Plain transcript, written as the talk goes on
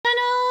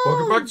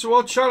Welcome back to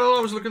our channel. I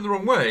was looking the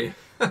wrong way.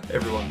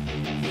 Everyone.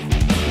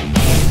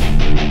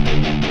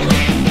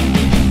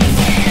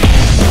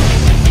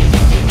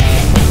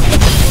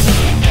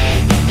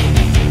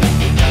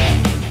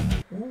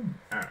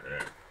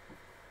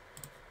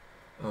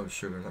 Oh,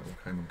 sugar, that all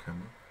came on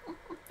camera.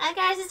 Hi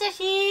guys, it's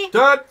Dashy.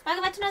 Dad!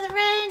 Welcome back to another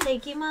Ren.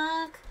 Thank you,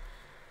 Mark.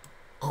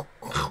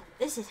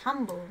 This is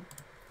Humble.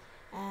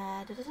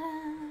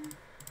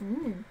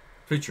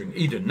 Featuring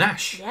Eden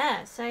Nash.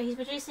 Yeah, so he's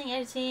producing,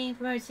 editing,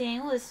 promoting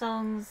all the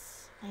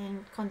songs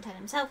and content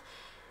himself.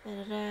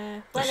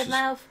 Word of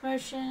mouth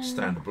promotion.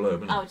 Standard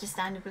blurb, isn't it? Oh, just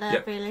standard blurb,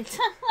 yep. really.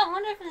 I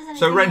wonder if there's anything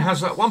So Ren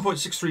else. has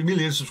 1.63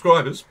 million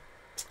subscribers.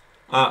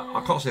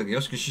 I can't say anything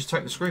else because she's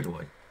taken the screen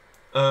away.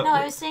 No,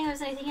 I was saying there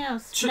was anything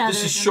else. No,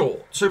 this is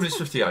short. 2 minutes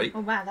 58. Oh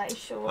wow, that is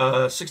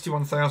short.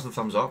 61,000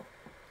 thumbs up.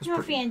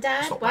 You're free and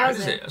Dad. That's not Wow, bad,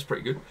 is it? That's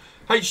pretty good.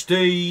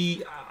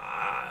 HD.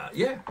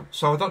 Yeah.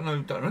 So I don't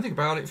know anything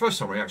about it. First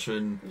time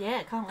reaction.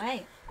 Yeah, can't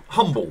wait.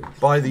 Humble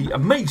by the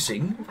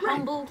amazing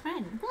Humble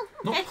Ren.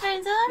 Not,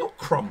 Headphones on. Not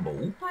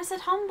Crumble. Oh, I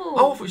said humble.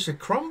 Oh, I thought you said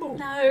Crumble.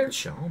 No.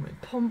 Charming.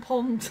 Pom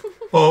pommed.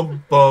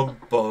 Bum bum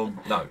bum.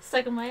 No.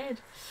 Stuck on my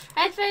head.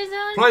 Headphones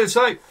on. Play the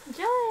tape.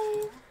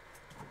 Enjoy.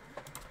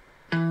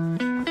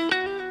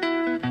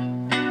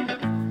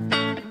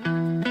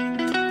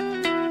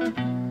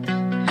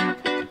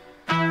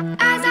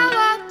 As I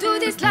walk through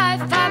this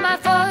life, I might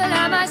fall,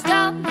 I might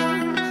stumble.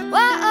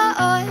 Whoa,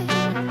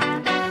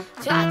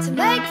 try to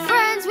make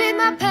friends with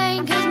my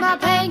pain, cause my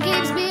pain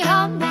keeps me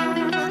humble.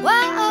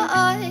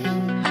 Whoa,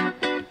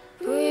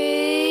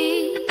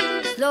 breathe,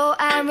 slow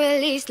and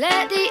release.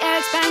 Let the air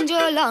expand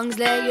your lungs.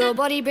 Let your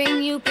body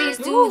bring you peace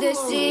to the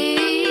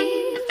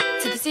sea.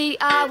 To the sea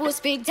I will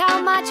speak,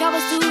 down my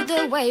troubles to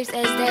the waves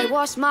as they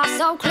wash my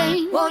soul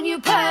clean. Won't you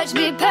purge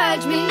me,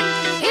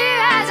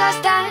 here as I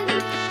stand.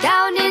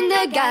 Down in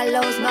the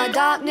gallows my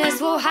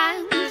darkness will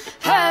hang.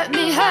 Hurt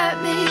me,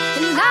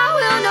 and I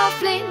will not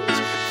flinch.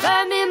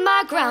 Firm in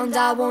my ground,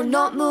 I will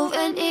not move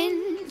an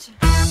inch.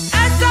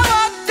 As I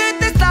walk through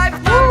this life,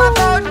 now my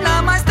fall,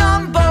 now my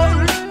stumble.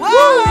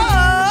 Whoa,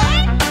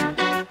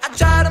 I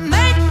try to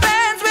make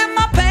friends with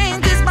my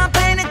pain, cause my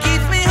pain it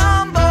keeps me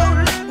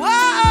humble.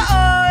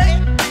 Whoa,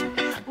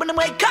 when I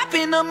wake up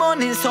in the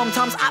morning,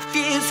 sometimes I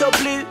feel so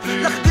blue,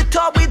 like a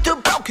guitar with a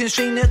broken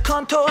string that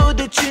can't hold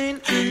the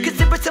tune. Cause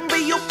there are some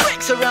real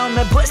bricks around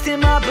me,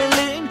 busting my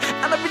balloon.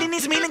 And I really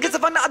need some healing, cause I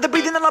find out I'm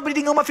breathing and I'm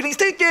breathing all my feelings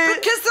to you.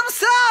 Because I'm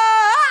so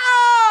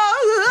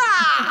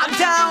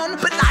down,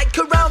 but like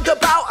a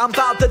roundabout, I'm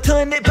about to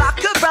turn it back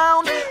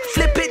around.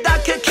 Flip it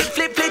like a kick,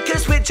 flip a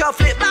switch, I'll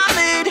flip my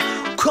mood.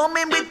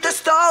 Coming with the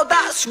style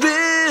that's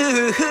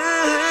rude.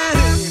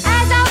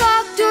 As I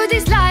walk through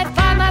this life,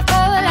 I might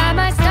fall, I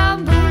might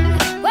stumble.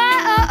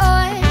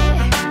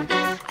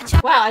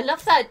 Wow, I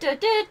love that.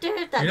 That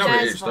You know what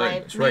it jazz is, don't you?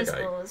 vibe. It's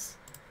reggae.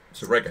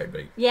 It's a reggae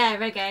beat. Yeah,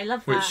 reggae. I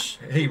love that. Which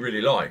he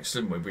really likes,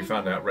 didn't we? We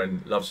found out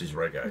Ren loves his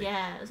reggae.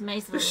 Yeah, it was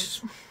amazing.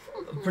 This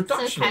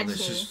production So on this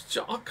catchy.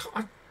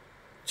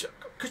 is.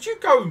 Could you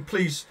go and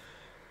please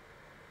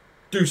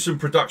do some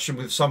production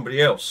with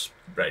somebody else,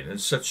 Ren, and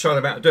show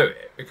them how to do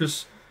it?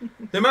 Because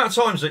the amount of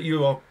times that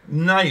you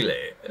nail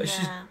it,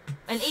 she's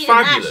and Eden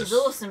fabulous. Nash is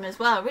awesome as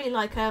well. I really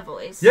like her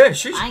voice. Yeah,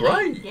 she's Banging.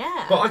 great.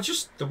 Yeah. But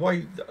the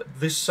way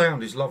this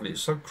sound is lovely.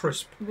 It's so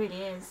crisp. It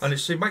really is. And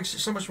it makes it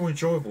so much more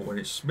enjoyable when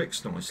it's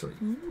mixed nicely.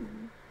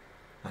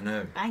 I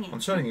know. Banging. I'm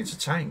turning into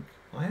Tank.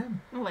 I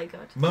am. Oh my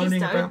god.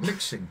 Moaning about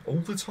mixing all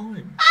the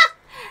time.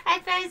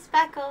 Headphones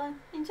back on.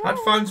 Enjoy.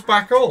 Headphones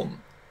back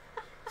on.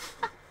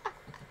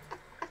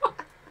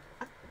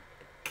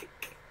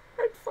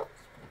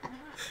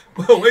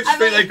 Well, where do you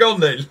think they've gone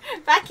then?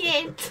 Back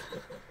in.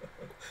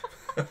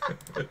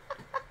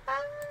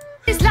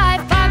 This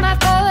life, I might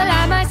fall,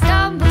 I might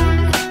stumble.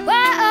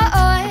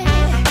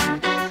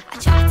 I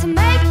try to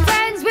make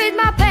friends with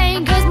my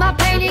pain, cause my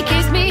pain it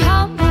keeps me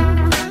humble.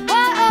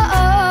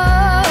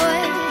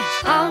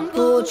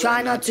 Humble,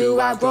 try not to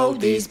outgrow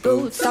these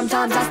boots.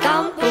 Sometimes I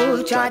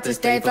stumble, try to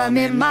stay firm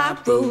in my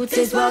roots.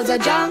 This world's a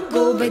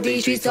jungle, but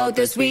these streets hold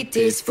the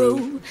sweetest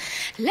fruit.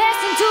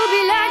 Lesson to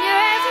be learned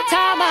here every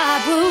time I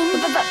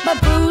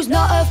bruise,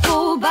 not a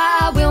fool, but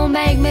I will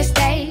make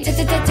mistakes.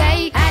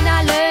 And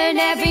I learn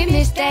every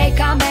mistake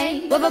I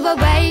make.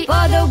 Wait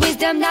for the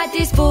wisdom that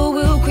this fool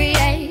will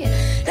create.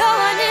 No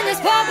one in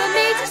this world but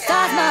me to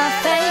start my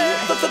fate.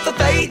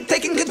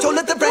 Taking control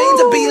of the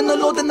reins and being the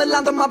lord in the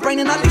land of my brain.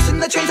 And I loosen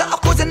the chains that are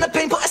causing the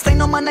pain. Put a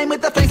stain on my name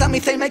with the flames. Let me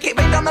say, make it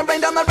rain down the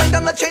rain, down the rain,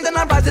 down the chains. And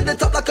I rise to the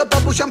top like a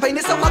bubble champagne.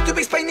 It's so hard to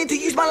explain, need to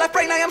use my left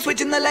brain. I am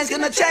switching, the lane's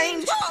gonna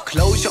change.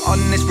 Closure on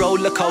this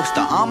roller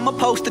coaster. I'm a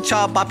poster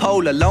child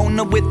bipolar.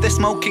 Loner with the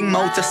smoking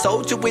motor.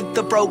 Soldier with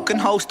the broken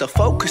holster.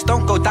 Focus,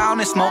 don't go down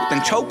in smoke.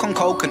 Then choke on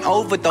coke and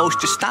overdose.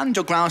 Just stand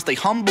your ground, stay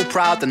humble,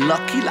 proud and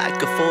lucky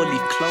like a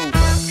 4-leaf clover.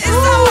 It's the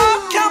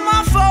walk, I'm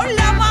a fall,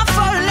 I'm a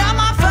fall, I'm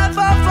a fall.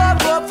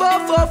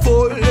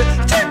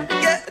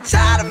 Yeah,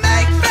 try to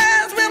make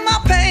friends with my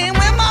pain,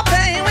 with my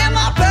pain, with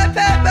my pain.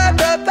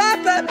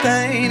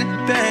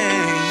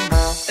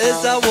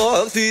 As I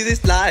walk through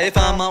this life,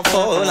 I might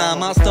fall, I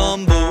might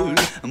stumble.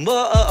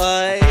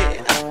 boy.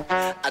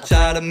 I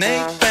try to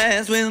make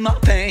friends with my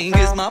pain,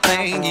 'cause my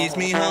pain keeps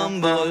me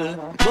humble,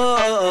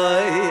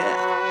 boy.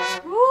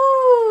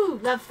 Woo!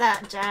 Love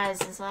that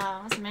jazz as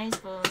well. That's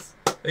amazeballs.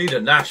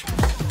 Eden Nash,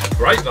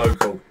 great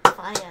vocal.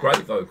 Fire. Great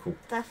vocal.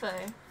 Defo.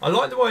 I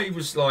like the way he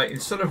was like,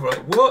 instead of like,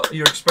 what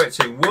you're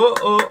expecting, but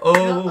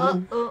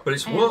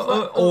it's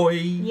oi.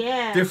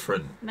 Yeah.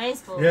 Different.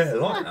 Amazeballs. Yeah, I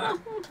like that.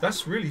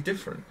 That's really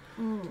different.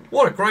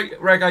 What a great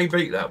reggae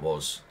beat that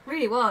was.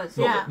 Really was,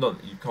 Not, yeah.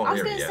 Not, you can't I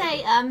was hear it going to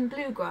yet. say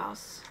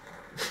bluegrass.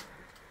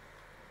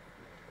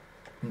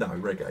 No,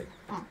 reggae.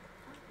 Oh.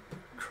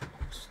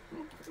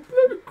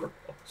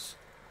 Bluegrass.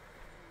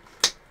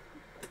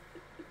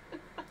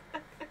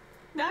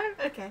 No?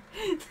 Okay.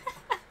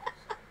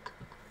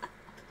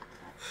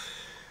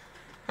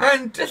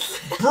 And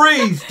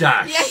breathe,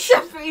 Dash. Yes,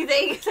 I'm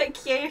breathing.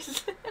 Thank you.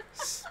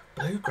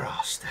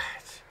 Bluegrass,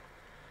 Dad.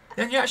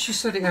 Then you actually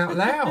said it out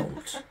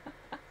loud.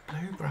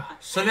 Bluegrass.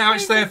 So now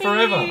it's there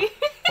forever.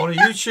 On a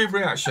YouTube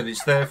reaction,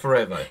 it's there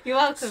forever. You're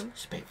welcome.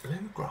 It's a bit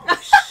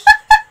bluegrass.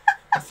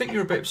 I think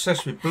you're a bit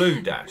obsessed with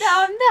blue, Dash. No,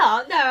 I'm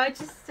not. No, I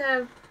just,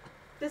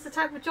 there's a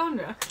type of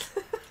genre.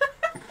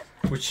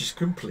 Which is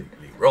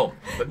completely wrong.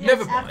 But Yes,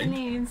 never mind.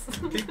 afternoons.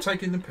 Keep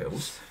taking the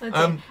pills. Okay.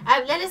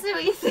 Let us know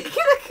what you think in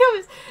the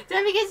comments.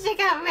 Don't forget to check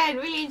out Ren.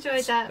 Really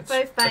enjoyed that.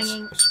 Both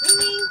banging.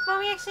 Ringing for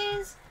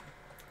reactions.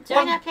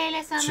 Join our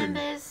playlist, our 2,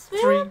 members.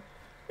 3.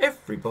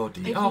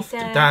 Everybody Thank you, after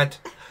Dad. Dad.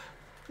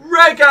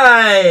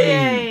 Reggae!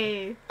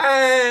 Yay!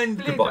 And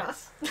goodbye.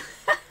 Bluegrass.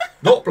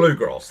 Not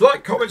bluegrass.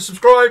 Like, comment,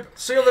 subscribe.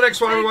 See you on the next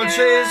one, everyone. Okay,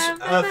 Cheers.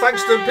 bye-bye.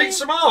 Thanks to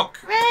Pizza Mark.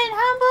 Ren,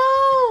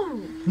 humble!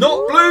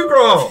 Not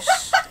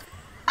bluegrass.